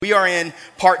We are in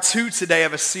part 2 today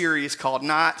of a series called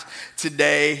Not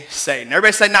Today, Satan.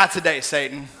 Everybody say, Not Today,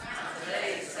 Satan. Not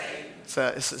today,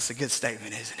 Satan. It's a good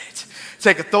statement, isn't it?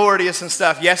 Take authority of some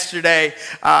stuff. Yesterday,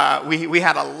 we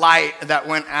had a light that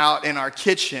went out in our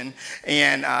kitchen,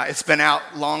 and it's been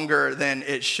out longer than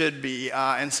it should be.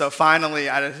 And so finally,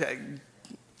 I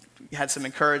had some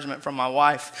encouragement from my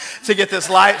wife to get this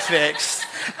light fixed.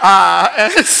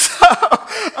 And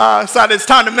so it's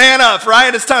time to man up,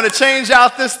 right? It's time to change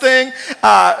out this thing.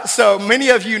 So many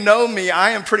of you know me.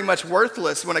 I am pretty much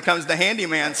worthless when it comes to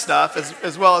handyman stuff,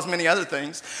 as well as many other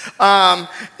things.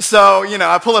 So,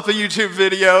 I pull up a YouTube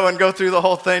video and go through the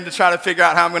whole thing to try to figure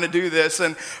out how I'm going to do this.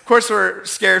 And of course, we're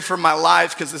scared for my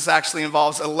life because this actually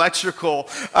involves electrical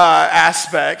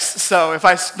aspects. So if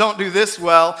I don't do this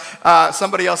well,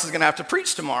 somebody else is going to have to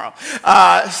preach tomorrow.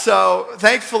 So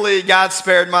thankfully, God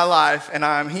spared my life, and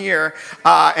I'm here.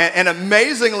 And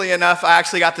amazingly enough, I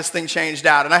actually got this thing changed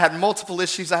out. And I had multiple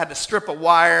issues. I had to strip a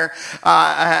wire.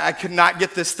 I could not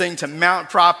get this thing to mount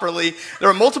properly. There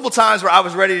were multiple times where I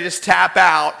was ready to just tap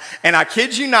out. And I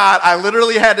kid you not, I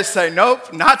literally had to say,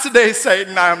 nope, not today,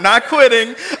 Satan. I am not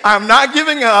quitting. I'm not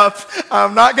giving up.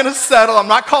 I'm not going to settle. I'm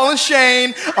not calling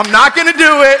Shane. I'm not going to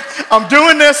do it. I'm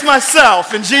doing this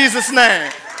myself in Jesus'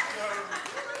 name.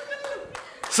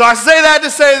 So I say that to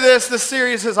say this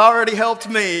series has already helped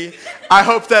me. I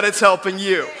hope that it's helping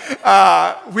you.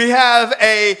 We have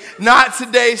a Not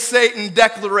Today, Satan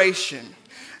declaration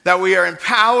that we are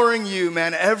empowering you,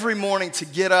 man, every morning to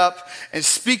get up and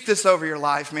speak this over your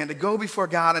life, man, to go before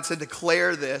God and to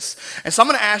declare this. And so I'm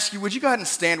going to ask you, would you go ahead and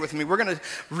stand with me? We're going to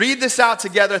read this out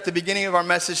together at the beginning of our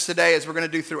message today, as we're going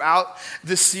to do throughout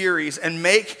this series, and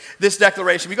make this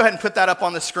declaration. Will you go ahead and put that up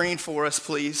on the screen for us,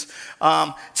 please?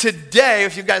 Today,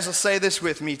 if you guys will say this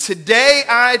with me, today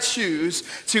I choose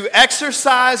to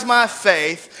exercise my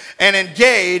faith and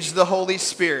engage the Holy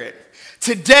Spirit.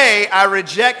 Today, I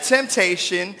reject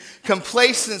temptation,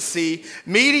 complacency,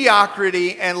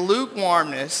 mediocrity, and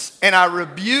lukewarmness, and I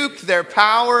rebuke their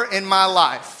power in my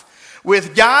life.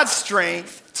 With God's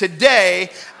strength, today,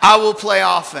 I will play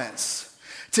offense.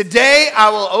 Today,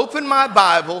 I will open my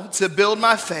Bible to build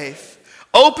my faith,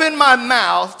 open my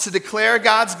mouth to declare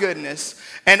God's goodness,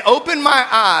 and open my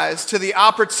eyes to the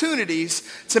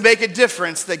opportunities to make a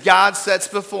difference that God sets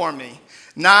before me.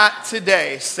 Not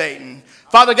today, Satan.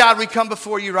 Father God, we come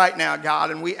before you right now,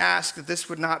 God, and we ask that this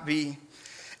would not be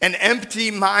an empty,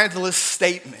 mindless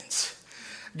statement,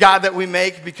 God, that we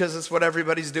make because it's what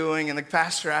everybody's doing and the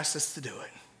pastor asked us to do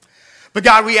it. But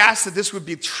God, we ask that this would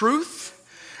be truth,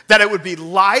 that it would be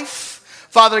life,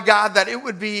 Father God, that it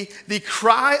would be the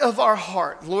cry of our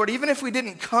heart. Lord, even if we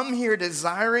didn't come here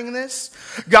desiring this,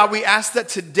 God, we ask that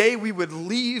today we would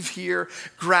leave here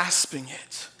grasping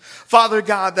it. Father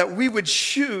God, that we would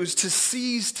choose to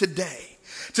seize today,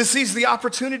 to seize the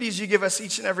opportunities you give us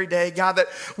each and every day, God, that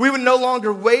we would no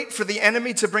longer wait for the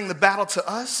enemy to bring the battle to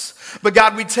us, but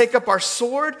God, we'd take up our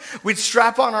sword, we'd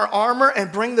strap on our armor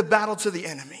and bring the battle to the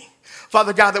enemy.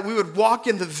 Father God, that we would walk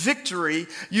in the victory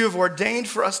you have ordained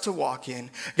for us to walk in.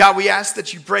 God, we ask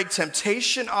that you break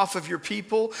temptation off of your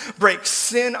people, break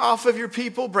sin off of your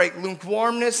people, break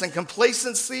lukewarmness and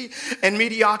complacency and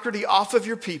mediocrity off of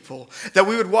your people, that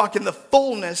we would walk in the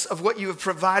fullness of what you have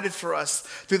provided for us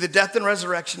through the death and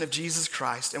resurrection of Jesus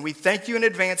Christ. And we thank you in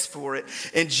advance for it.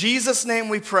 In Jesus' name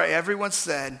we pray. Everyone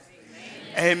said,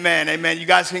 amen. Amen. You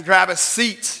guys can grab a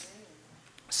seat.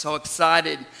 So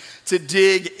excited to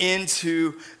dig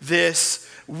into this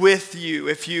with you.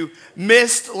 If you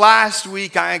missed last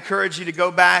week, I encourage you to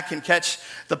go back and catch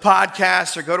the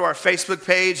podcast or go to our Facebook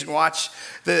page and watch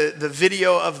the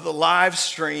video of the live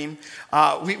stream.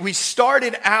 We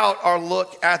started out our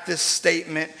look at this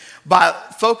statement by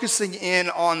focusing in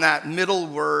on that middle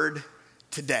word,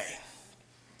 today.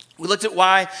 We looked at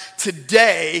why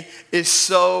today is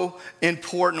so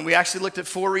important. We actually looked at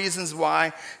 4 reasons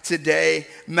why today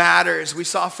matters. We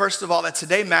saw, first of all, that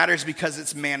today matters because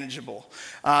it's manageable.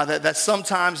 That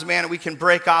sometimes, man, we can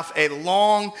break off a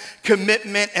long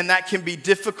commitment, and that can be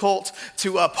difficult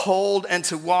to uphold and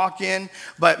to walk in.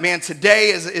 But, man,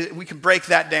 today we can break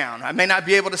that down. I may not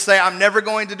be able to say I'm never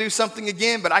going to do something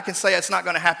again, but I can say it's not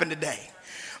going to happen today.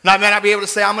 Now, I may not be able to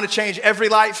say I'm going to change every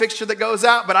light fixture that goes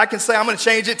out, but I can say I'm going to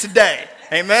change it today.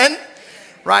 Amen?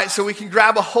 Right? So we can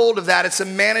grab a hold of that. It's a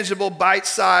manageable,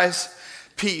 bite-sized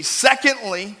piece.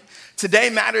 Secondly, today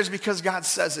matters because God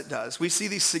says it does. We see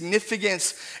the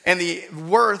significance and the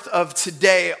worth of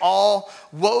today all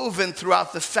woven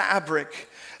throughout the fabric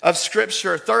of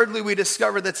Scripture. Thirdly, we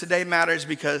discover that today matters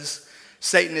because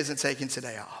Satan isn't taking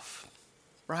today off.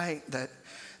 Right?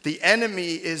 The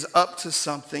enemy is up to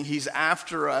something. He's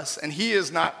after us, and he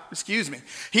is not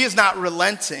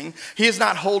relenting. He is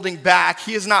not holding back.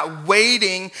 He is not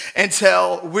waiting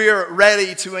until we're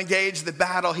ready to engage the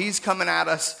battle. He's coming at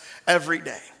us every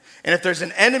day. And if there's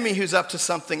an enemy who's up to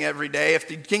something every day, if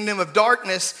the kingdom of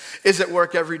darkness is at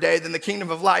work every day, then the kingdom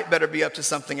of light better be up to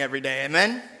something every day.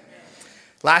 Amen?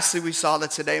 Lastly, we saw that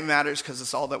today matters because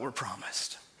it's all that we're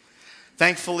promised.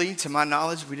 Thankfully, to my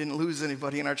knowledge, we didn't lose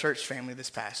anybody in our church family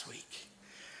this past week.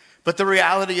 But the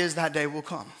reality is that day will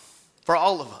come for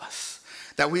all of us,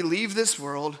 that we leave this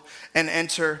world and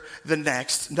enter the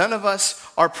next. None of us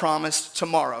are promised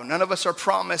tomorrow. None of us are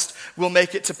promised we'll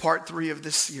make it to part 3 of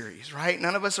this series, right?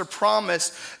 None of us are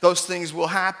promised those things will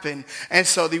happen. And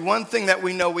so the one thing that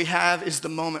we know we have is the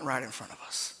moment right in front of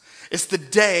us. It's the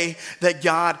day that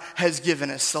God has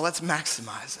given us. So let's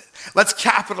maximize it. Let's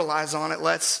capitalize on it.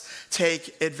 Let's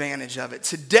take advantage of it.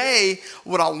 Today,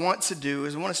 what I want to do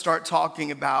is I want to start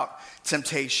talking about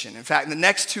temptation. In fact, in the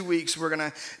next 2 weeks, we're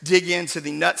going to dig into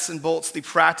the nuts and bolts, the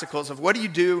practicals of what do you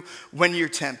do when you're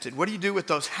tempted? What do you do with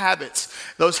those habits,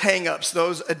 those hang-ups,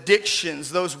 those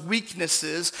addictions, those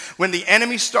weaknesses? When the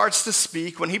enemy starts to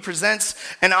speak, when he presents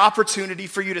an opportunity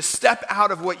for you to step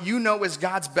out of what you know is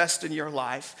God's best in your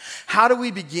life, how do we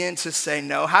begin to say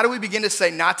no? How do we begin to say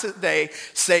not today,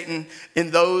 Satan, in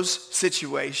those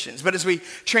situations? But as we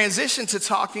transition to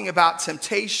talking about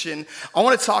temptation, I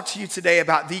want to talk to you today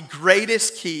about the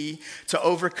greatest key to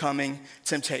overcoming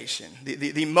temptation.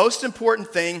 The most important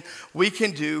thing we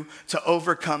can do to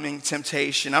overcoming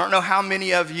temptation. I don't know how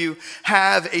many of you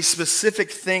have a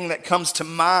specific thing that comes to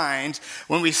mind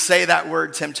when we say that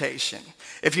word temptation.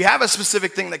 If you have a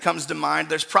specific thing that comes to mind,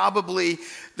 there's probably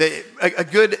a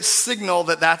good signal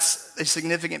that that's a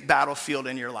significant battlefield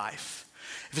in your life.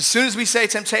 If as soon as we say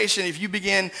temptation, if you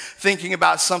begin thinking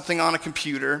about something on a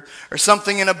computer or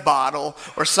something in a bottle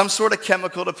or some sort of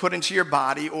chemical to put into your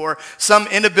body or some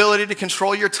inability to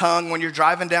control your tongue when you're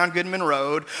driving down Goodman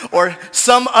Road or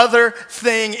some other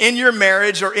thing in your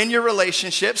marriage or in your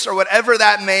relationships or whatever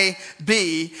that may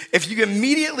be, if you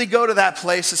immediately go to that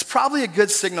place, it's probably a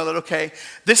good signal that, okay,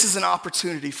 this is an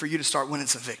opportunity for you to start winning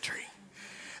some victory.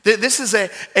 This is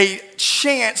a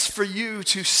chance for you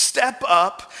to step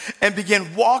up and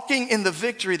begin walking in the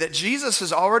victory that Jesus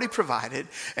has already provided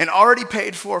and already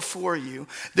paid for you.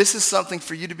 This is something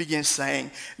for you to begin saying,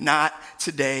 not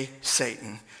today,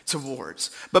 Satan,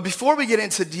 towards. But before we get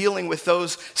into dealing with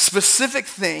those specific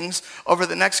things over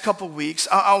the next couple weeks,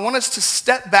 I want us to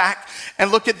step back and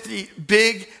look at the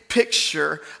big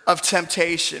picture of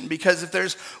temptation, because if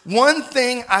there's one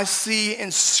thing I see in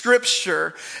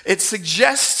Scripture, it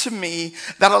suggests to me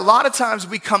that a lot of times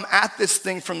we come at this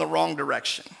thing from the wrong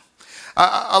direction.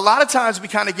 A lot of times we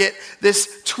kind of get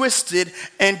this twisted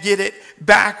and get it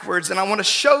backwards, and I want to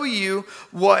show you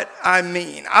what I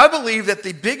mean. I believe that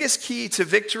the biggest key to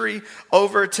victory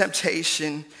over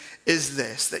temptation is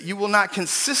this, that you will not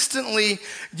consistently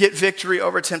get victory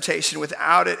over temptation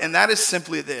without it, and that is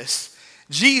simply this: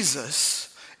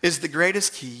 Jesus is the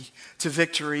greatest key to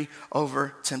victory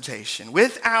over temptation.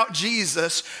 Without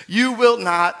Jesus, you will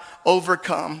not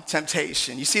overcome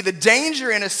temptation. You see, the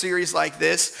danger in a series like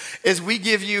this is we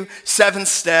give you 7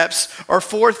 steps or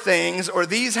 4 things or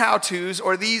these how-tos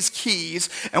or these keys,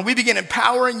 and we begin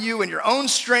empowering you in your own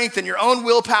strength and your own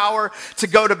willpower to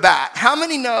go to bat. How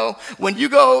many know when you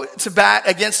go to bat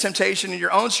against temptation in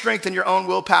your own strength and your own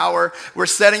willpower, we're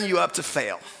setting you up to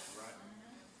fail?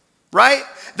 Right?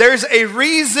 There's a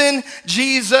reason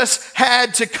Jesus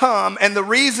had to come, and the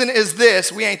reason is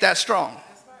this: we ain't that strong.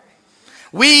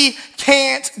 We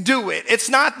can't do it. It's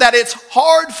not that it's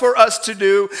hard for us to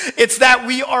do, it's that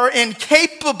we are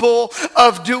incapable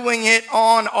of doing it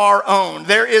on our own.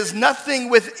 There is nothing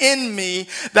within me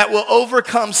that will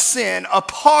overcome sin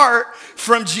apart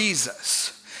from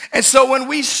Jesus. And so when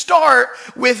we start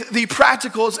with the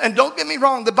practicals, and don't get me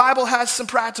wrong, the Bible has some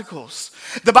practicals.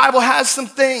 The Bible has some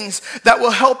things that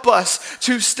will help us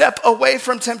to step away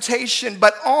from temptation,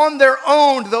 but on their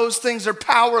own, those things are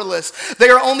powerless. They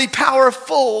are only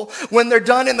powerful when they're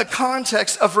done in the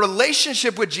context of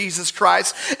relationship with Jesus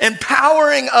Christ,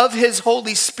 empowering of His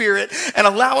Holy Spirit, and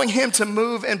allowing Him to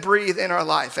move and breathe in our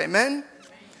life. Amen?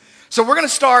 So we're going to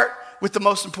start with the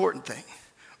most important thing.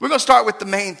 We're going to start with the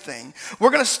main thing. We're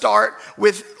going to start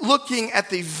with looking at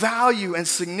the value and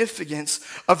significance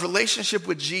of relationship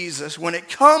with Jesus when it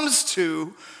comes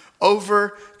to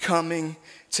overcoming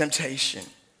temptation.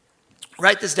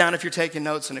 Write this down if you're taking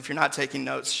notes, and if you're not taking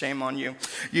notes, shame on you.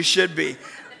 You should be.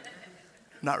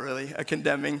 not really a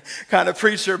condemning kind of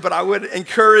preacher, but I would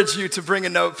encourage you to bring a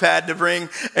notepad, to bring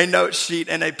a note sheet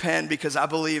and a pen, because I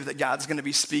believe that God's going to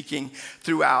be speaking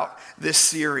throughout this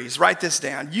series. Write this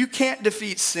down. You can't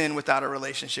defeat sin without a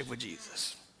relationship with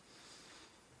Jesus.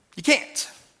 You can't.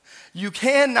 You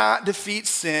cannot defeat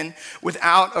sin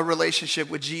without a relationship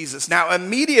with Jesus. Now,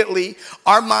 immediately,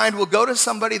 our mind will go to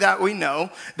somebody that we know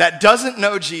that doesn't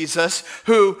know Jesus,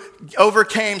 who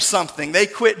overcame something. They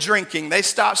quit drinking. They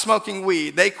stopped smoking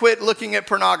weed. They quit looking at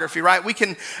pornography, right? We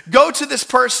can go to this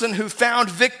person who found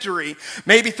victory,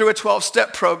 maybe through a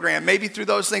 12-step program, maybe through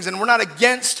those things. And we're not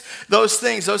against those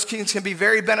things. Those things can be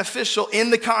very beneficial in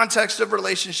the context of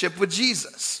relationship with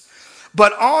Jesus.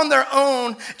 But on their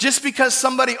own, just because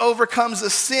somebody overcomes a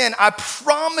sin, I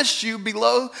promise you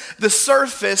below the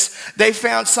surface, they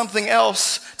found something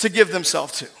else to give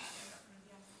themselves to.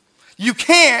 You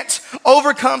can't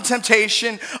overcome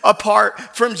temptation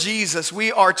apart from Jesus.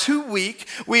 We are too weak.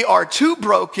 We are too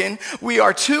broken. We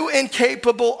are too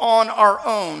incapable on our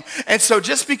own. And so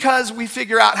just because we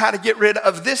figure out how to get rid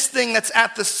of this thing that's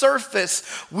at the surface,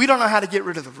 we don't know how to get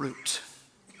rid of the root.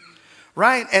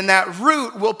 Right? And that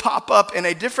root will pop up in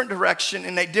a different direction,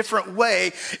 in a different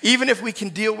way, even if we can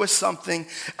deal with something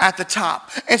at the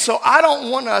top. And so I don't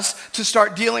want us to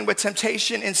start dealing with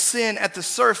temptation and sin at the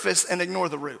surface and ignore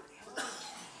the root.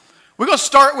 We're going to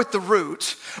start with the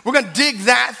root. We're going to dig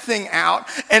that thing out,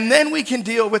 and then we can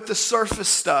deal with the surface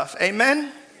stuff. Amen?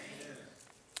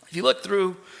 If you look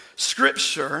through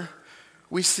Scripture,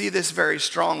 we see this very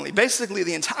strongly. Basically,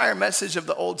 the entire message of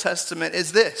the Old Testament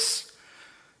is this: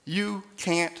 you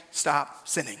can't stop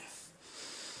sinning.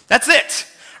 That's it,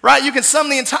 right? You can sum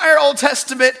the entire Old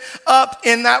Testament up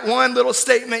in that one little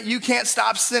statement: you can't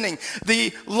stop sinning.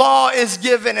 The law is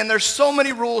given, and there's so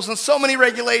many rules and so many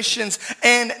regulations,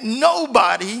 and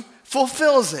nobody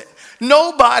fulfills it.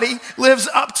 Nobody lives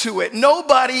up to it.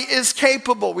 Nobody is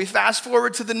capable. We fast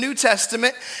forward to the New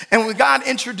Testament, and when God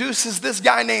introduces this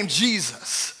guy named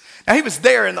Jesus. Now, he was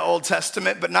there in the Old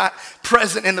Testament, but not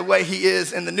present in the way he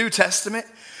is in the New Testament.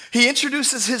 He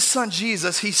introduces his son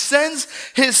Jesus. He sends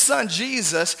his son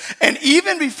Jesus. And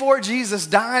even before Jesus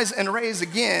dies and raised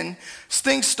again,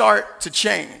 things start to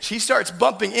change. He starts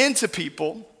bumping into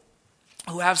people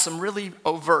who have some really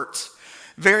overt,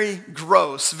 very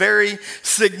gross, very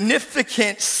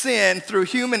significant sin through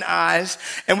human eyes.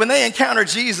 And when they encounter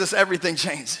Jesus, everything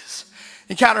changes.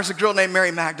 He encounters a girl named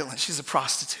Mary Magdalene. She's a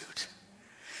prostitute.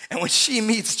 And when she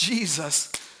meets Jesus,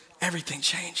 everything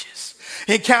changes.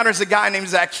 He encounters a guy named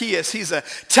Zacchaeus. He's a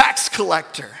tax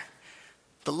collector,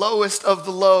 the lowest of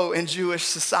the low in Jewish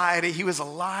society. He was a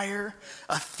liar,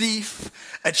 a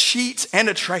thief, a cheat, and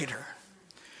a traitor.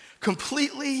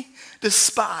 Completely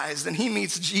despised. And he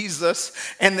meets Jesus,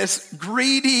 and this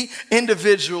greedy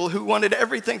individual who wanted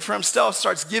everything for himself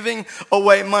starts giving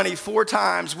away money 4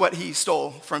 times what he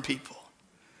stole from people.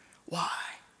 Why?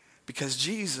 Because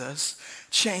Jesus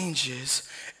changes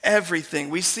everything.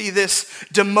 We see this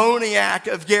demoniac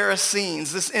of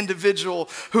Gerasenes, this individual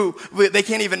who they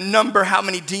can't even number how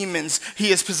many demons he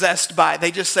is possessed by.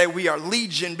 They just say, we are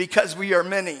legion because we are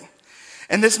many.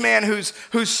 And this man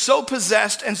who's so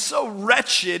possessed and so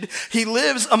wretched, he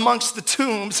lives amongst the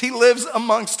tombs. He lives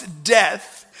amongst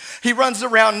death. He runs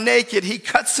around naked. He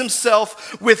cuts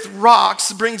himself with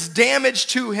rocks, brings damage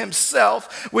to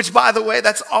himself, which, by the way,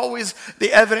 that's always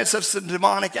the evidence of some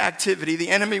demonic activity. The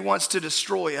enemy wants to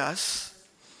destroy us.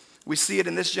 We see it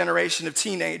in this generation of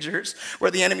teenagers where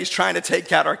the enemy's trying to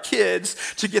take out our kids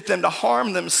to get them to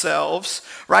harm themselves,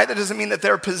 right? That doesn't mean that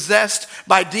they're possessed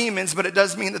by demons, but it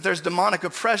does mean that there's demonic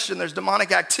oppression, there's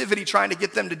demonic activity trying to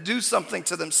get them to do something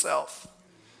to themselves.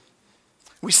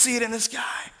 We see it in this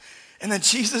guy. And then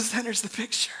Jesus enters the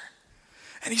picture,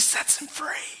 and he sets him free.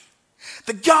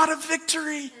 The God of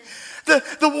victory,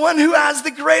 the one who has the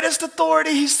greatest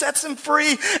authority, he sets him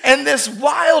free. And this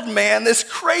wild man, this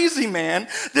crazy man,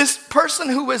 this person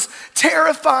who was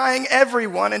terrifying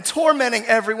everyone and tormenting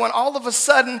everyone, all of a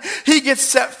sudden, he gets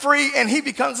set free, and he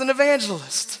becomes an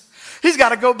evangelist. He's got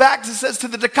to go back, it says, to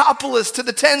the Decapolis, to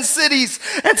the 10 cities,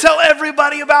 and tell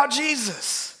everybody about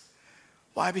Jesus.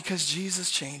 Why? Because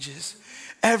Jesus changes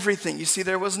everything. You see,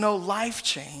 there was no life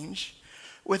change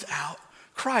without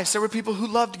Christ. There were people who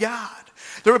loved God.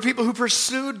 There were people who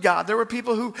pursued God. There were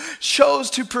people who chose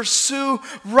to pursue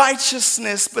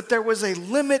righteousness, but there was a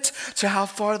limit to how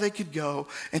far they could go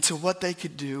and to what they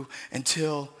could do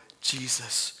until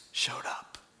Jesus showed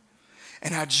up.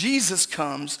 And how Jesus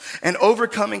comes and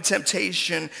overcoming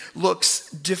temptation looks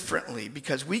differently,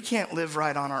 because we can't live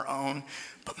right on our own,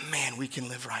 but man, we can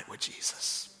live right with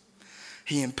Jesus.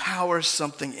 He empowers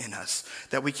something in us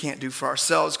that we can't do for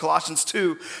ourselves. Colossians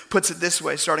 2 puts it this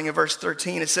way, starting in verse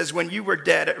 13. It says, when you were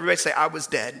dead, everybody say, I was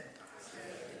dead.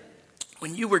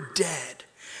 When you were dead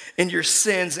in your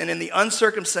sins and in the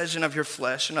uncircumcision of your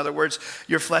flesh. In other words,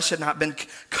 your flesh had not been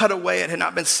cut away. It had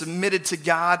not been submitted to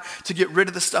God to get rid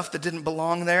of the stuff that didn't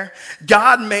belong there.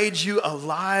 God made you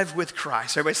alive with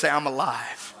Christ. Everybody say, I'm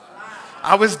alive.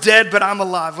 I was dead, but I'm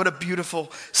alive. What a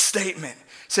beautiful statement.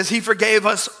 It says he forgave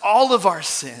us all of our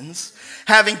sins,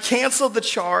 having canceled the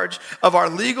charge of our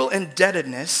legal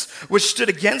indebtedness, which stood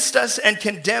against us and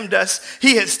condemned us.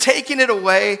 He has taken it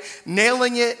away,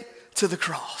 nailing it to the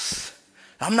cross.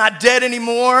 I'm not dead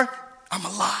anymore. I'm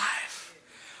alive.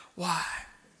 Why?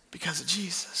 Because of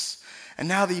Jesus. And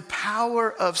now the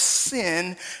power of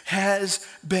sin has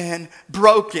been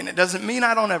broken. It doesn't mean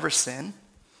I don't ever sin.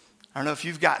 I don't know if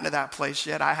you've gotten to that place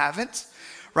yet. I haven't.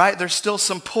 Right? There's still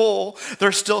some pull.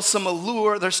 There's still some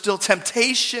allure. There's still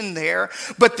temptation there.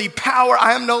 But the power,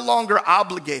 I am no longer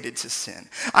obligated to sin.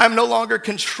 I'm no longer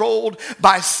controlled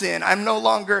by sin. I'm no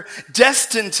longer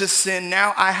destined to sin.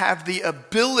 Now I have the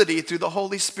ability through the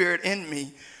Holy Spirit in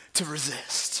me to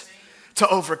resist, to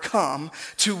overcome,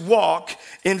 to walk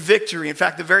in victory. In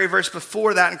fact, the very verse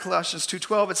before that in Colossians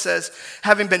 2:12, it says,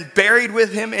 having been buried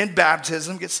with him in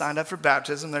baptism, get signed up for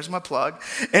baptism, there's my plug,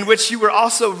 in which you were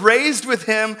also raised with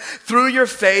him through your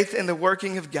faith in the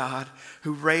working of God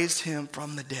who raised him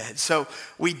from the dead. So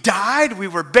we died, we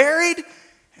were buried,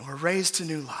 and we're raised to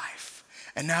new life.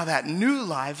 And now that new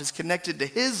life is connected to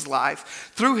his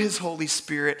life through his Holy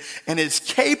Spirit and is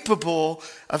capable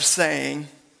of saying,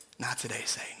 not today,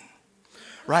 Satan.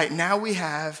 Right, now we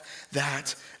have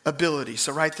that ability.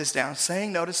 So write this down.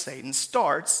 Saying no to Satan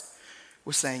starts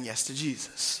with saying yes to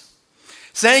Jesus.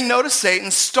 Saying no to Satan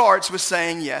starts with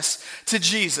saying yes to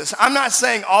Jesus. I'm not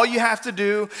saying all you have to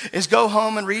do is go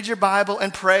home and read your Bible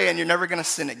and pray and you're never going to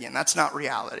sin again. That's not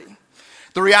reality.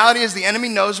 The reality is the enemy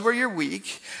knows where you're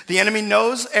weak. The enemy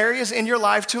knows areas in your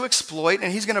life to exploit, and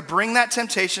he's going to bring that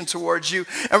temptation towards you,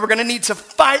 and we're going to need to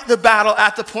fight the battle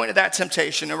at the point of that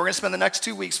temptation, and we're going to spend the next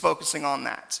 2 weeks focusing on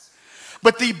that.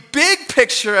 But the big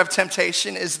picture of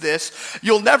temptation is this: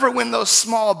 you'll never win those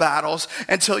small battles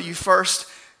until you first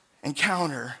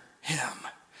encounter him.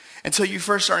 Until you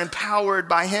first are empowered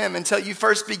by him, until you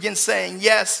first begin saying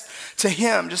yes to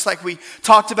him. Just like we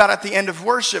talked about at the end of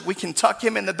worship, we can tuck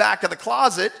him in the back of the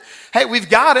closet. Hey, we've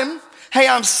got him. Hey,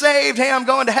 I'm saved. Hey, I'm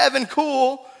going to heaven.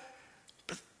 Cool.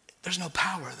 But there's no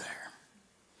power there.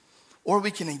 Or we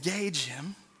can engage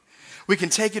him. We can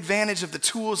take advantage of the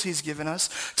tools he's given us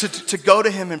to go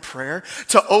to him in prayer,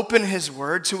 to open his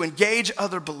word, to engage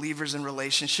other believers in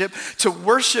relationship, to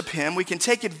worship him. We can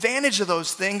take advantage of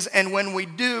those things, and when we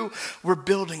do, we're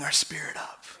building our spirit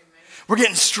up. Amen. We're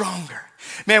getting stronger.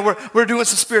 Man, we're doing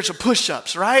some spiritual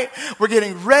push-ups, right? We're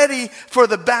getting ready for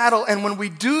the battle, and when we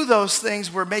do those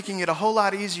things, we're making it a whole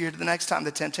lot easier the next time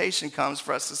the temptation comes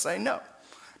for us to say no.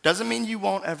 Doesn't mean you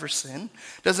won't ever sin.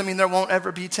 Doesn't mean there won't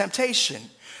ever be temptation.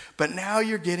 But now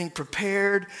you're getting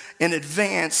prepared in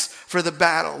advance for the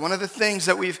battle. One of the things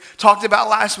that we've talked about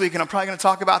last week, and I'm probably going to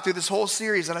talk about through this whole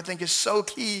series that I think is so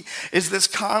key, is this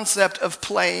concept of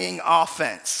playing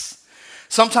offense.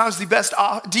 Sometimes the best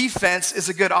defense is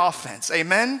a good offense.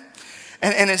 Amen?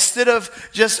 And instead of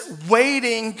just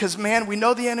waiting, because man, we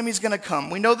know the enemy's going to come.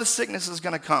 We know the sickness is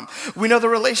going to come. We know the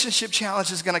relationship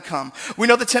challenge is going to come. We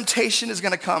know the temptation is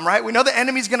going to come, right? We know the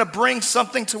enemy's going to bring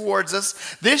something towards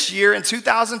us this year in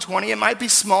 2020. It might be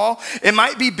small, it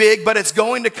might be big, but it's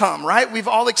going to come, right? We've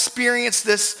all experienced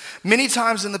this many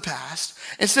times in the past.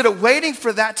 Instead of waiting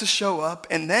for that to show up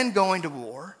and then going to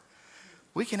war,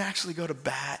 we can actually go to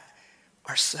bat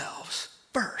ourselves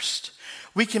first.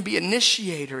 We can be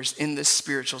initiators in this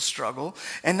spiritual struggle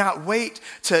and not wait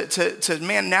to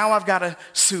man, now I've got to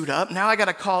suit up. Now I got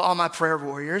to call all my prayer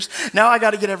warriors. Now I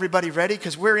got to get everybody ready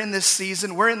because we're in this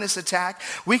season. We're in this attack.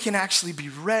 We can actually be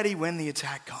ready when the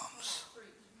attack comes.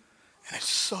 And it's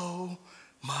so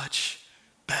much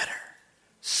better.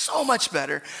 So much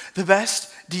better. The best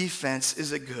defense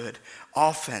is a good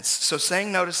offense. So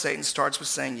saying no to Satan starts with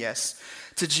saying yes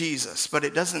to Jesus, but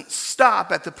it doesn't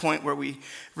stop at the point where we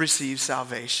receive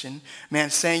salvation. Man,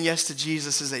 saying yes to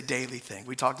Jesus is a daily thing.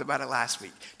 We talked about it last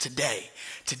week. Today,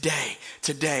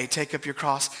 take up your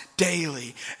cross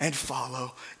daily and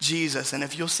follow Jesus. And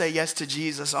if you'll say yes to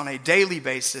Jesus on a daily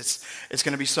basis, it's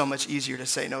going to be so much easier to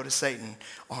say no to Satan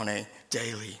on a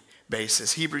daily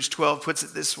basis. Hebrews 12 puts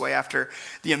it this way after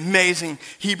the amazing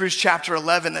Hebrews chapter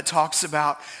 11 that talks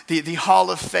about the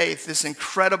hall of faith, this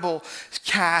incredible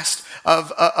cast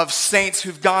of saints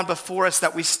who've gone before us,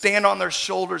 that we stand on their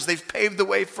shoulders. They've paved the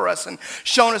way for us and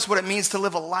shown us what it means to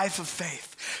live a life of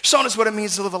faith. Showing us what it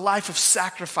means to live a life of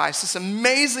sacrifice. This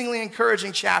amazingly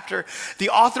encouraging chapter. The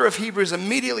author of Hebrews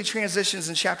immediately transitions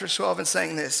in chapter 12 and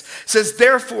saying this. It says,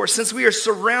 therefore, since we are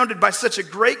surrounded by such a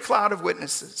great cloud of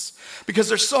witnesses, because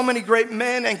there's so many great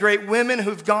men and great women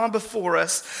who've gone before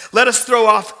us, let us throw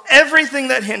off everything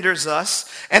that hinders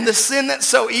us and the sin that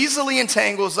so easily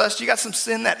entangles us. You got some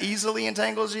sin that easily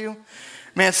entangles you?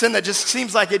 Man, sin that just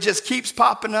seems like it just keeps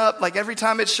popping up. Like every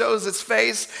time it shows its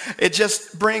face, it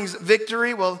just brings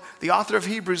victory. Well, the author of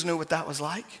Hebrews knew what that was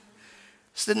like.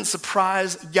 This didn't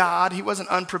surprise God. He wasn't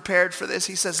unprepared for this.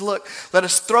 He says, look, let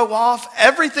us throw off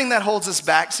everything that holds us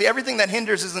back. See, everything that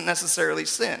hinders isn't necessarily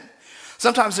sin.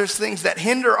 Sometimes there's things that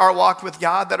hinder our walk with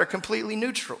God that are completely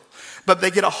neutral, but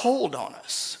they get a hold on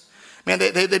us. Man,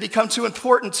 they become too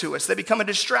important to us. They become a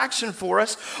distraction for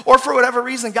us. Or for whatever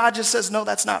reason, God just says, no,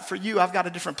 that's not for you. I've got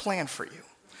a different plan for you.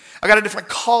 I've got a different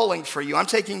calling for you. I'm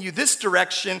taking you this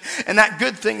direction, and that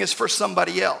good thing is for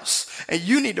somebody else. And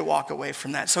you need to walk away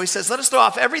from that. So he says, let us throw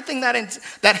off everything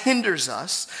that hinders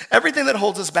us, everything that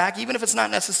holds us back, even if it's not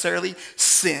necessarily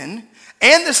sin,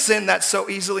 and the sin that so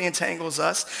easily entangles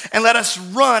us, and let us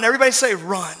run. Everybody say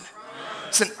run.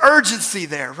 It's an urgency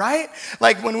there, right?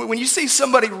 Like when you see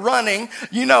somebody running,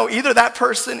 you know either that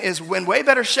person is in way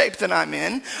better shape than I'm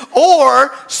in,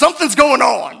 or something's going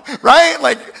on, right?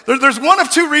 Like there's one of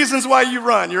two reasons why you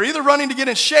run. You're either running to get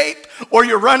in shape, or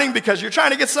you're running because you're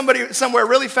trying to get somebody somewhere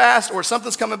really fast, or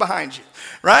something's coming behind you,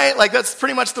 right? Like that's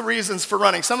pretty much the reasons for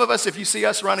running. Some of us, if you see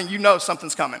us running, you know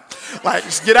something's coming. Like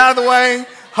just get out of the way,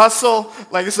 hustle,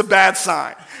 like it's a bad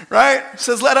sign, right? It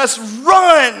says, let us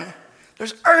run.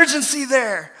 There's urgency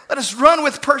there. Let us run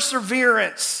with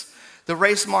perseverance the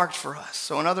race marked for us.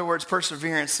 So in other words,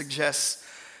 perseverance suggests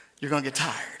you're going to get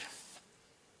tired.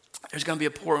 There's going to be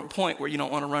a point where you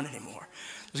don't want to run anymore.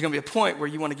 There's going to be a point where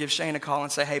you want to give Shane a call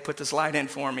and say, hey, put this light in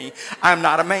for me. I'm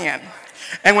not a man.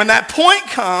 And when that point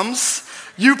comes,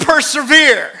 you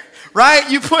persevere,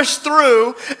 right? You push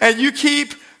through and you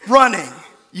keep running.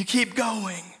 You keep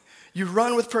going. You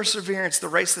run with perseverance the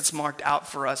race that's marked out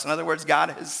for us. In other words, God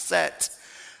has set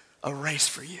a race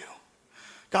for you.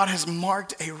 God has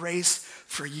marked a race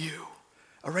for you.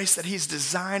 A race that he's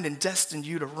designed and destined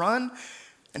you to run.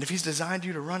 And if he's designed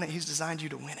you to run it, he's designed you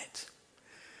to win it.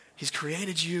 He's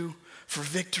created you for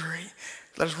victory.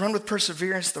 Let us run with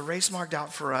perseverance the race marked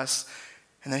out for us.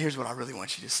 And then here's what I really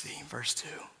want you to see. Verse 2.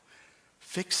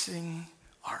 Fixing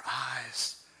our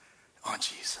eyes on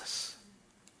Jesus.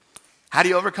 How do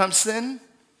you overcome sin?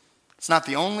 It's not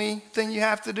the only thing you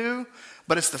have to do,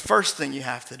 but it's the first thing you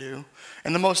have to do.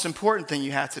 And the most important thing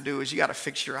you have to do is you got to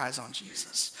fix your eyes on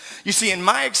Jesus. You see, in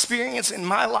my experience, in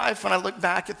my life, when I look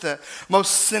back at the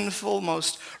most sinful,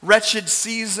 most wretched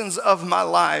seasons of my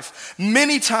life,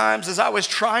 many times as I was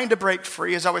trying to break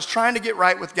free, as I was trying to get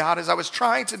right with God, as I was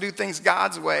trying to do things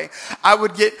God's way, I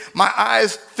would get my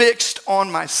eyes fixed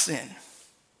on my sin.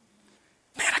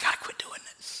 Man, I got to quit doing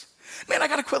this. Man, I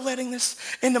got to quit letting this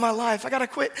into my life. I got to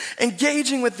quit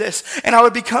engaging with this. And I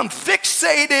would become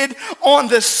fixated on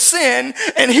the sin.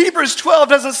 And Hebrews 12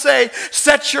 doesn't say,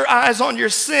 set your eyes on your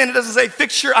sin. It doesn't say,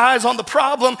 fix your eyes on the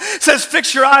problem. It says,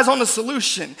 fix your eyes on the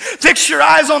solution. Fix your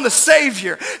eyes on the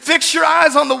Savior. Fix your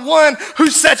eyes on the one who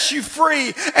sets you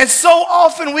free. And so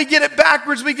often we get it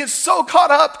backwards. We get so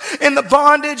caught up in the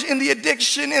bondage, in the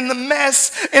addiction, in the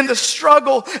mess, in the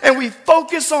struggle. And we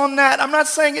focus on that. I'm not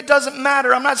saying it doesn't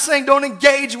matter. I'm not saying don't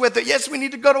engage with it. Yes, we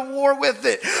need to go to war with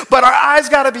it. But our eyes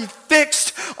got to be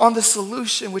fixed on the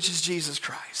solution, which is Jesus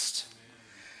Christ.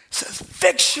 It says,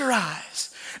 fix your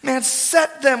eyes. Man,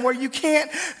 set them where you can't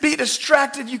be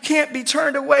distracted. You can't be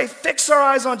turned away. Fix our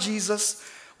eyes on Jesus.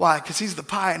 Why? Because he's the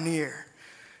pioneer.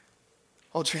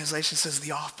 Old translation says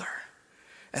the author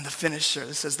and the finisher.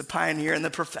 This says the pioneer and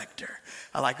the perfecter.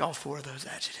 I like all four of those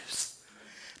adjectives.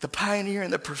 The pioneer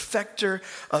and the perfecter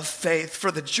of faith.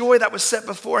 For the joy that was set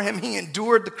before him, he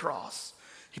endured the cross.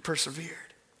 He persevered.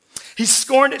 He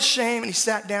scorned its shame and he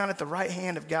sat down at the right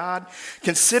hand of God.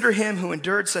 Consider him who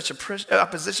endured such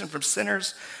opposition from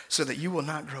sinners so that you will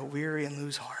not grow weary and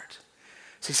lose heart.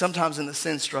 See, sometimes in the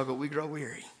sin struggle, we grow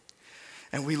weary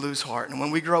and we lose heart. And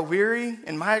when we grow weary,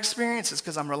 in my experience, it's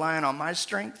because I'm relying on my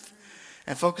strength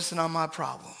and focusing on my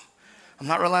problem. I'm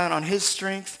not relying on his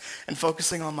strength and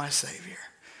focusing on my Savior.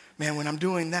 Man, when I'm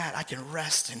doing that, I can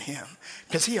rest in him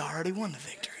because he already won the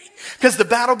victory. Because the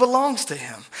battle belongs to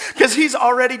him. Because he's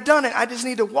already done it. I just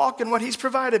need to walk in what he's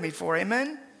provided me for.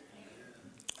 Amen?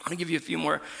 I'm going to give you a few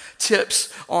more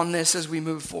tips on this as we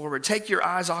move forward. Take your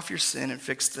eyes off your sin and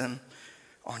fix them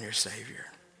on your Savior.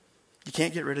 You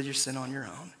can't get rid of your sin on your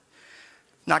own.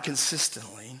 Not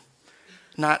consistently.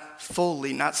 Not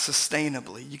fully. Not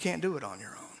sustainably. You can't do it on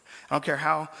your own. I don't care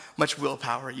how much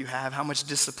willpower you have, how much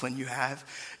discipline you have.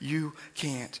 You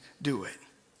can't do it.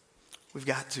 We've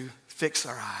got to fix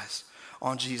our eyes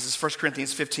on Jesus. 1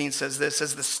 Corinthians 15 says this,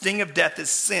 says the sting of death is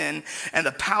sin, and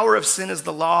the power of sin is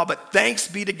the law, but thanks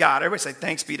be to God. Everybody say,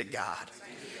 thanks be to God.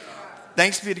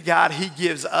 Thanks be to God, he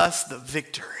gives us the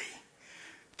victory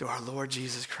through our Lord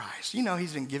Jesus Christ. You know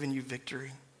he's been giving you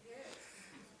victory.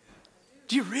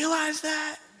 Do you realize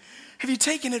that? Have you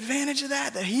taken advantage of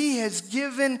that? That he has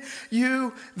given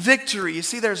you victory. You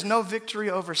see, there's no victory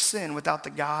over sin without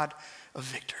the God of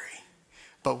victory.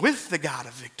 But with the God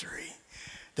of victory,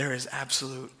 there is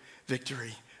absolute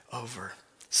victory over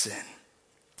sin.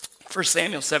 1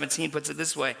 Samuel 17 puts it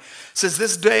this way. It says,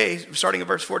 this day, starting in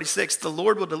verse 46, the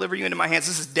Lord will deliver you into my hands.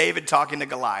 This is David talking to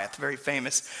Goliath, very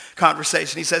famous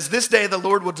conversation. He says, this day the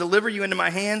Lord will deliver you into my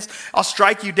hands. I'll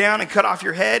strike you down and cut off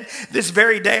your head. This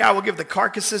very day I will give the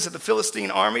carcasses of the Philistine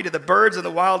army to the birds and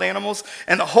the wild animals,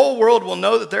 and the whole world will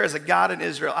know that there is a God in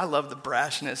Israel. I love the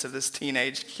brashness of this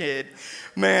teenage kid.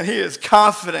 Man, he is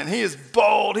confident. He is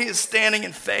bold. He is standing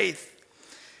in faith.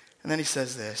 And then he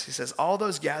says this, he says, all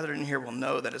those gathered in here will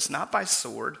know that it's not by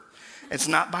sword, it's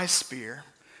not by spear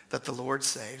that the Lord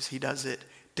saves. He does it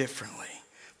differently,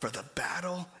 for the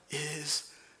battle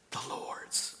is the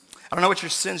Lord's. I don't know what your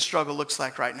sin struggle looks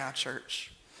like right now,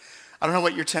 church. I don't know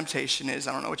what your temptation is.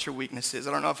 I don't know what your weakness is.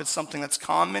 I don't know if it's something that's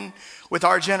common with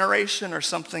our generation or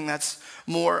something that's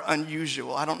more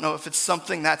unusual. I don't know if it's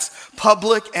something that's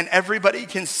public and everybody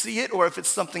can see it, or if it's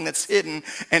something that's hidden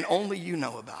and only you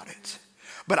know about it.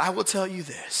 But I will tell you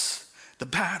this, the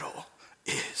battle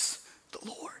is the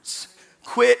Lord's.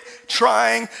 Quit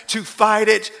trying to fight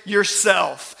it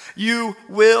yourself. You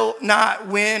will not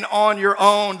win on your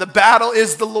own. The battle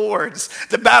is the Lord's.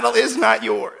 The battle is not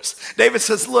yours. David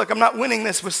says, look, I'm not winning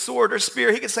this with sword or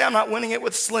spear. He could say, I'm not winning it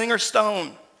with sling or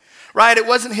stone. Right? It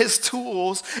wasn't his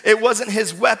tools. It wasn't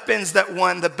his weapons that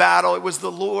won the battle. It was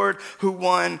the Lord who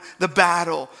won the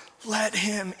battle. Let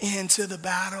him into the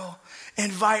battle.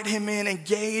 Invite him in,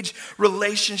 engage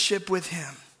relationship with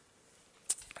him.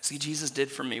 See, Jesus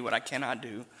did for me what I cannot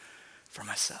do for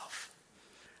myself.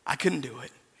 I couldn't do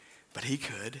it, but he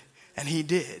could, and he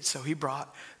did. So he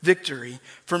brought victory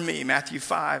for me. Matthew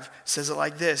 5 says it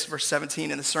like this, verse 17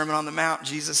 in the Sermon on the Mount,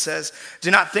 Jesus says, do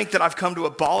not think that I've come to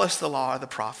abolish the law or the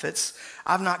prophets.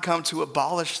 I've not come to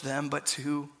abolish them, but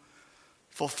to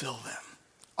fulfill them.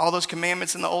 All those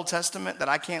commandments in the Old Testament that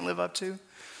I can't live up to,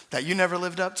 that you never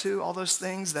lived up to, all those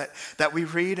things that we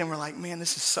read and we're like, man,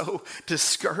 this is so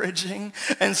discouraging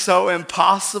and so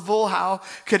impossible. How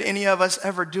could any of us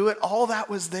ever do it? All that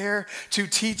was there to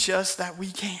teach us that we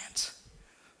can't.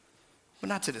 But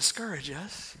not to discourage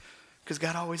us, because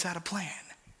God always had a plan.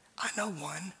 I know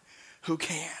one who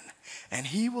can, and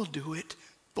he will do it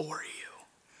for you.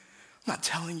 I'm not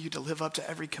telling you to live up to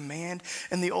every command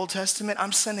in the Old Testament.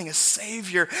 I'm sending a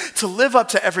Savior to live up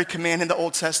to every command in the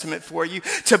Old Testament for you,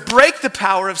 to break the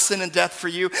power of sin and death for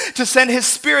you, to send his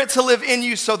Spirit to live in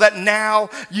you so that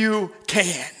now you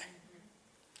can.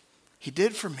 He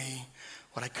did for me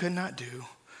what I could not do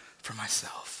for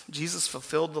myself. Jesus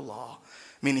fulfilled the law,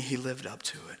 meaning he lived up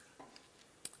to it.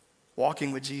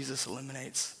 Walking with Jesus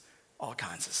eliminates all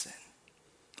kinds of sin.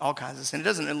 All kinds of sin. It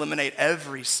doesn't eliminate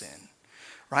every sin.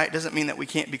 Right? It doesn't mean that we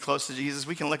can't be close to Jesus.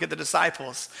 We can look at the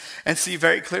disciples and see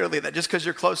very clearly that just because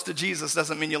you're close to Jesus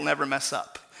doesn't mean you'll never mess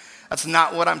up. That's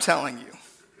not what I'm telling you.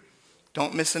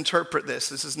 Don't misinterpret this.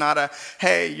 This is not a,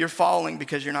 hey, you're falling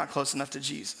because you're not close enough to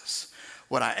Jesus.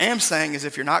 What I am saying is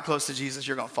if you're not close to Jesus,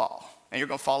 you're going to fall. And you're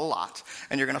going to fall a lot.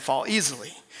 And you're going to fall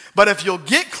easily. But if you'll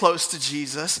get close to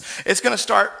Jesus, it's going to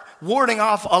start warding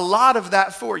off a lot of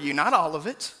that for you. Not all of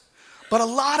it. But a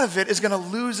lot of it is going to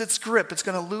lose its grip. It's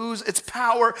going to lose its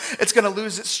power. It's going to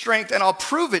lose its strength. And I'll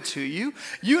prove it to you.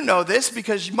 You know this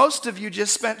because most of you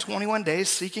just spent 21 days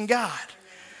seeking God.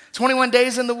 21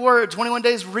 days in the Word, 21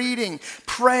 days reading,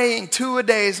 praying,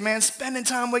 2-a-days, man, spending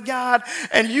time with God.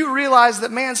 And you realize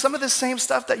that, man, some of the same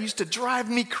stuff that used to drive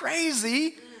me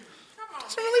crazy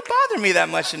doesn't really bother me that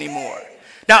much anymore.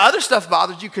 Now, other stuff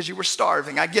bothered you because you were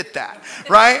starving. I get that,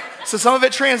 right? So some of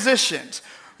it transitioned.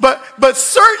 But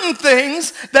certain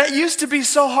things that used to be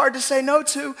so hard to say no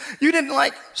to, you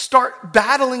didn't start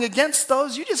battling against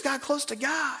those. You just got close to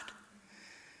God.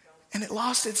 And it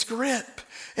lost its grip.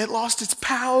 It lost its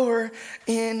power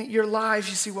in your life.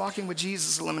 You see, walking with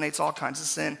Jesus eliminates all kinds of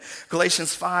sin.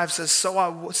 Galatians 5 says, so I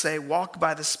will say, walk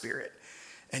by the Spirit,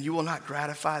 and you will not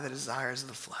gratify the desires of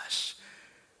the flesh.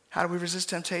 How do we resist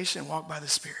temptation? Walk by the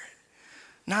Spirit.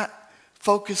 Not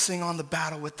focusing on the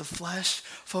battle with the flesh,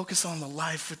 focus on the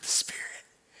life with the Spirit.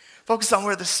 Focus on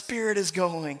where the Spirit is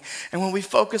going. And when we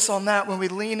focus on that, when we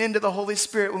lean into the Holy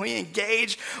Spirit, when we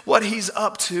engage what he's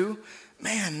up to,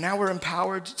 man, now we're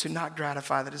empowered to not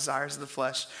gratify the desires of the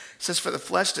flesh. It says, for the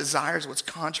flesh desires what's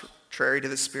contrary to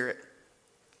the Spirit.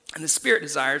 And the Spirit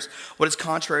desires what is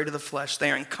contrary to the flesh. They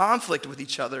are in conflict with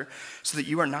each other so that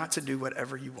you are not to do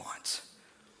whatever you want.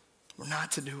 We're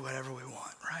not to do whatever we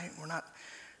want, right?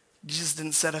 Jesus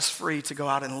didn't set us free to go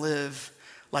out and live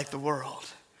like the world.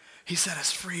 He set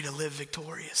us free to live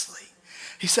victoriously.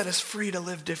 He set us free to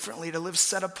live differently, to live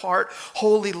set apart,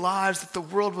 holy lives that the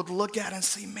world would look at and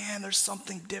see, man, there's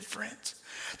something different.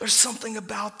 There's something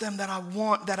about them that I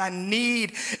want, that I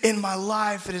need in my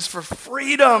life. It is for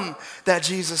freedom that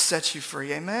Jesus sets you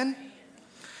free. Amen?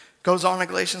 Goes on in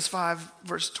Galatians 5,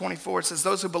 verse 24. It says,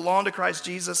 those who belong to Christ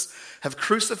Jesus have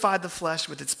crucified the flesh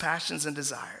with its passions and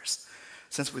desires.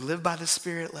 Since we live by the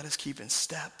Spirit, let us keep in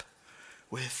step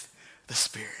with the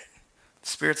Spirit. The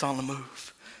Spirit's on the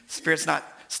move. The Spirit's not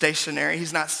stationary.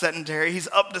 He's not sedentary. He's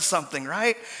up to something,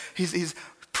 right? He's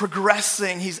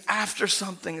progressing. He's after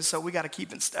something. And so we got to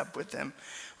keep in step with him.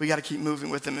 We got to keep moving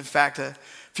with him. In fact, a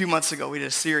few months ago, we did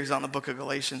a series on the book of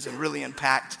Galatians and really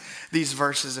unpacked these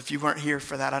verses. If you weren't here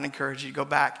for that, I'd encourage you to go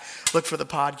back, look for the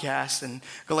podcast. And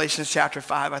Galatians chapter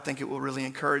 5, I think it will really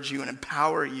encourage you and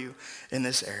empower you in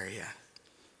this area.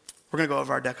 We're going to go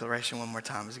over our declaration one more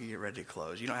time as we get ready to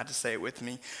close. You don't have to say it with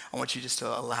me. I want you just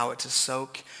to allow it to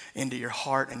soak into your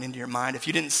heart and into your mind. If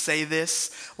you didn't say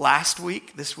this last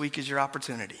week, this week is your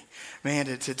opportunity. Man,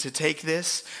 to take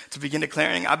this, to begin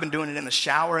declaring. I've been doing it in the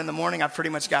shower in the morning. I've pretty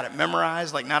much got it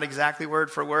memorized, like not exactly word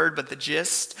for word, but the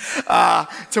gist,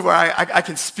 to where I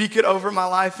can speak it over my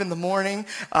life in the morning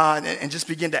and just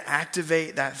begin to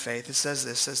activate that faith. It says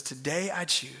this, it says, today I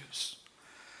choose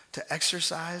to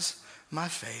exercise my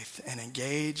faith and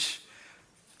engage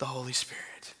the Holy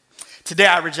Spirit. Today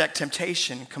I reject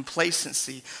temptation,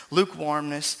 complacency,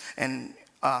 lukewarmness, and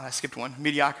I skipped one,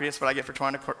 mediocrity. That's what I get for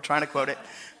trying to quote it.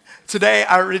 Today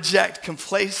I reject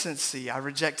complacency, I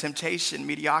reject temptation,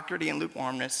 mediocrity, and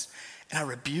lukewarmness, and I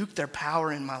rebuke their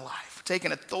power in my life,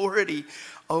 taking authority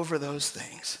over those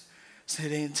things. So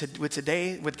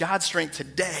with God's strength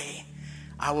today,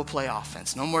 I will play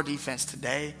offense. No more defense.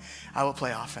 Today, I will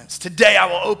play offense. Today, I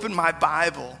will open my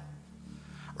Bible.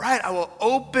 Right? I will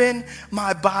open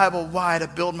my Bible wide to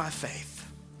build my faith.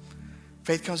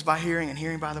 Faith comes by hearing and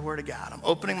hearing by the word of God. I'm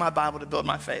opening my Bible to build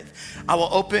my faith. I will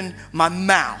open my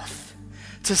mouth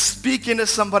to speak into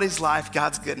somebody's life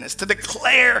God's goodness, to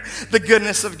declare the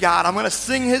goodness of God. I'm going to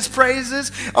sing his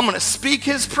praises. I'm going to speak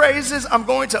his praises. I'm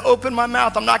going to open my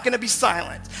mouth. I'm not going to be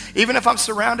silent. Even if I'm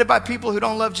surrounded by people who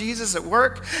don't love Jesus at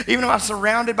work, even if I'm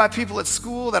surrounded by people at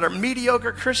school that are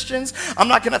mediocre Christians, I'm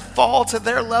not going to fall to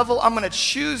their level. I'm going to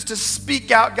choose to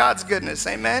speak out God's goodness.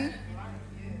 Amen?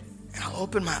 And I'll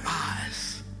open my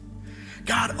eyes.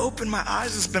 God, open my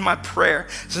eyes. It's been my prayer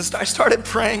since I started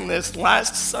praying this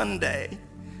last Sunday.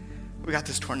 We got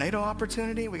this tornado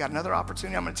opportunity. We got another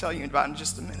opportunity I'm going to tell you about in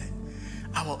just a minute.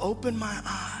 I will open my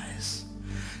eyes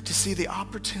to see the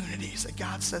opportunities that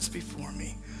God sets before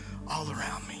me all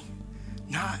around me.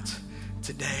 Not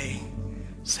today,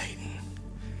 Satan.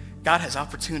 God has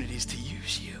opportunities to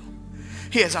use you.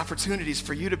 He has opportunities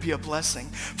for you to be a blessing,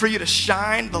 for you to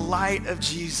shine the light of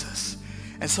Jesus.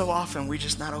 And so often we're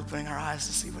just not opening our eyes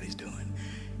to see what he's doing.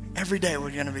 Every day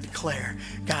we're going to declare,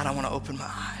 God, I want to open my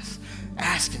eyes.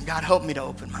 Ask him, God, help me to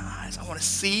open my eyes. I want to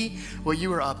see what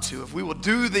you are up to. If we will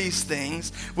do these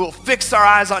things, we'll fix our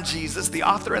eyes on Jesus, the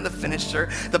author and the finisher,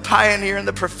 the pioneer and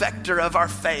the perfecter of our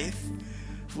faith.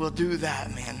 If we'll do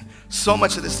that, man, so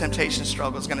much of this temptation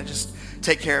struggle is going to just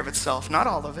take care of itself. Not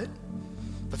all of it,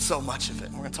 but so much of it.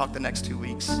 And we're going to talk the next 2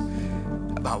 weeks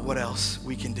about what else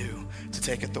we can do to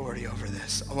take authority over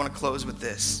this. I want to close with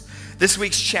this. This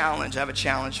week's challenge, I have a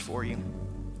challenge for you.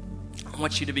 I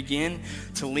want you to begin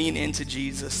to lean into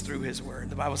Jesus through his word.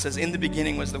 The Bible says, in the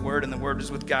beginning was the word, and the word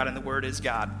was with God, and the word is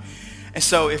God. And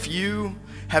so if you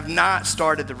have not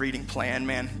started the reading plan,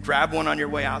 man, grab one on your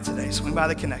way out today. Swing by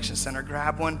the Connection Center,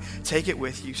 grab one, take it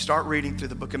with you. Start reading through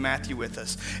the book of Matthew with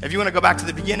us. If you want to go back to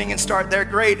the beginning and start there,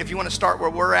 great. If you want to start where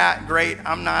we're at, great.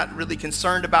 I'm not really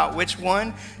concerned about which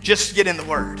one. Just get in the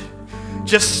word.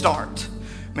 Just start.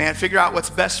 Man, figure out what's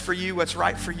best for you, what's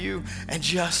right for you, and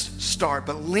just start.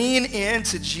 But lean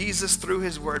into Jesus through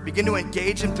his word. Begin to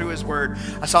engage him through his word.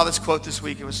 I saw this quote this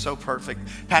week. It was so perfect.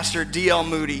 Pastor D.L.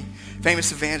 Moody,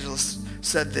 famous evangelist,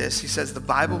 said this. He says, the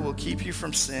Bible will keep you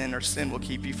from sin, or sin will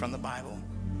keep you from the Bible.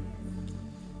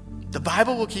 The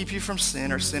Bible will keep you from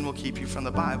sin, or sin will keep you from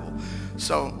the Bible.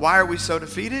 So why are we so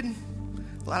defeated?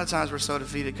 A lot of times we're so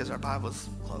defeated because our Bible's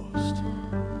closed.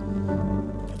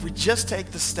 if we just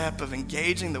take the step of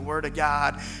engaging the Word of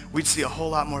God, we'd see a whole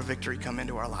lot more victory come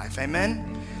into our life.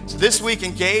 Amen? So this week,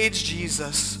 engage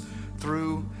Jesus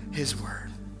through his Word.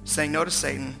 Saying no to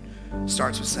Satan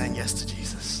starts with saying yes to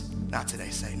Jesus. Not today,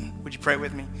 Satan. Would you pray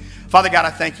with me? Father God, I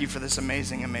thank you for this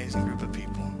amazing, amazing group of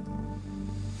people.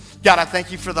 God, I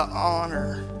thank you for the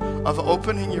honor of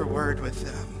opening your Word with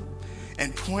them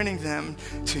and pointing them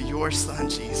to your Son,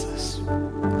 Jesus.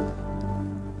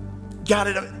 God,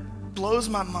 it blows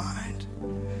my mind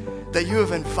that you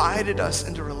have invited us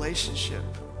into relationship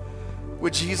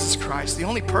with Jesus Christ, the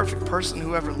only perfect person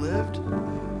who ever lived,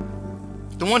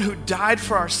 the one who died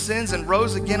for our sins and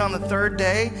rose again on the third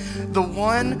day, the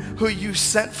one who you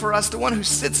sent for us, the one who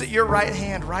sits at your right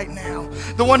hand right now,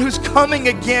 the one who's coming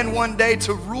again one day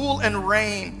to rule and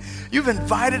reign. You've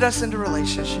invited us into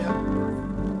relationship.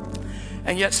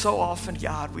 And yet so often,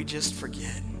 God, we just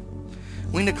forget.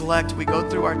 We neglect, we go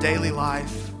through our daily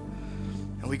life,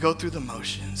 and we go through the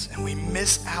motions, and we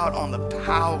miss out on the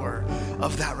power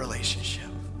of that relationship.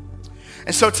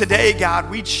 And so today, God,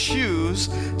 we choose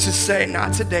to say,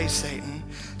 not today, Satan,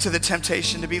 to the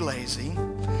temptation to be lazy,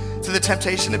 to the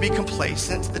temptation to be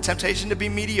complacent, to the temptation to be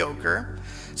mediocre,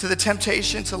 to the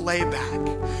temptation to lay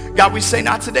back. God, we say,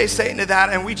 not today, Satan, to that,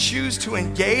 and we choose to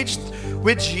engage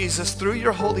with Jesus through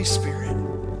your Holy Spirit,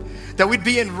 that we'd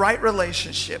be in right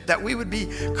relationship, that we would be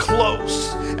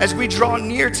close. As we draw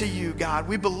near to you, God,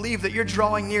 we believe that you're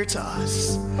drawing near to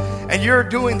us, and you're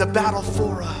doing the battle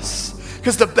for us.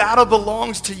 Because the battle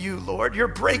belongs to you, Lord. You're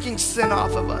breaking sin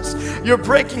off of us. You're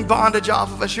breaking bondage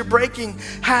off of us. You're breaking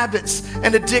habits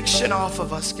and addiction off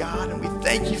of us, God. And we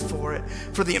thank you for it,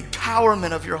 for the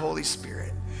empowerment of your Holy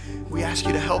Spirit. We ask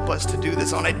you to help us to do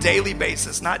this on a daily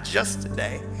basis, not just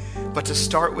today, but to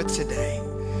start with today.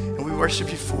 And we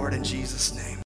worship you for it in Jesus' name.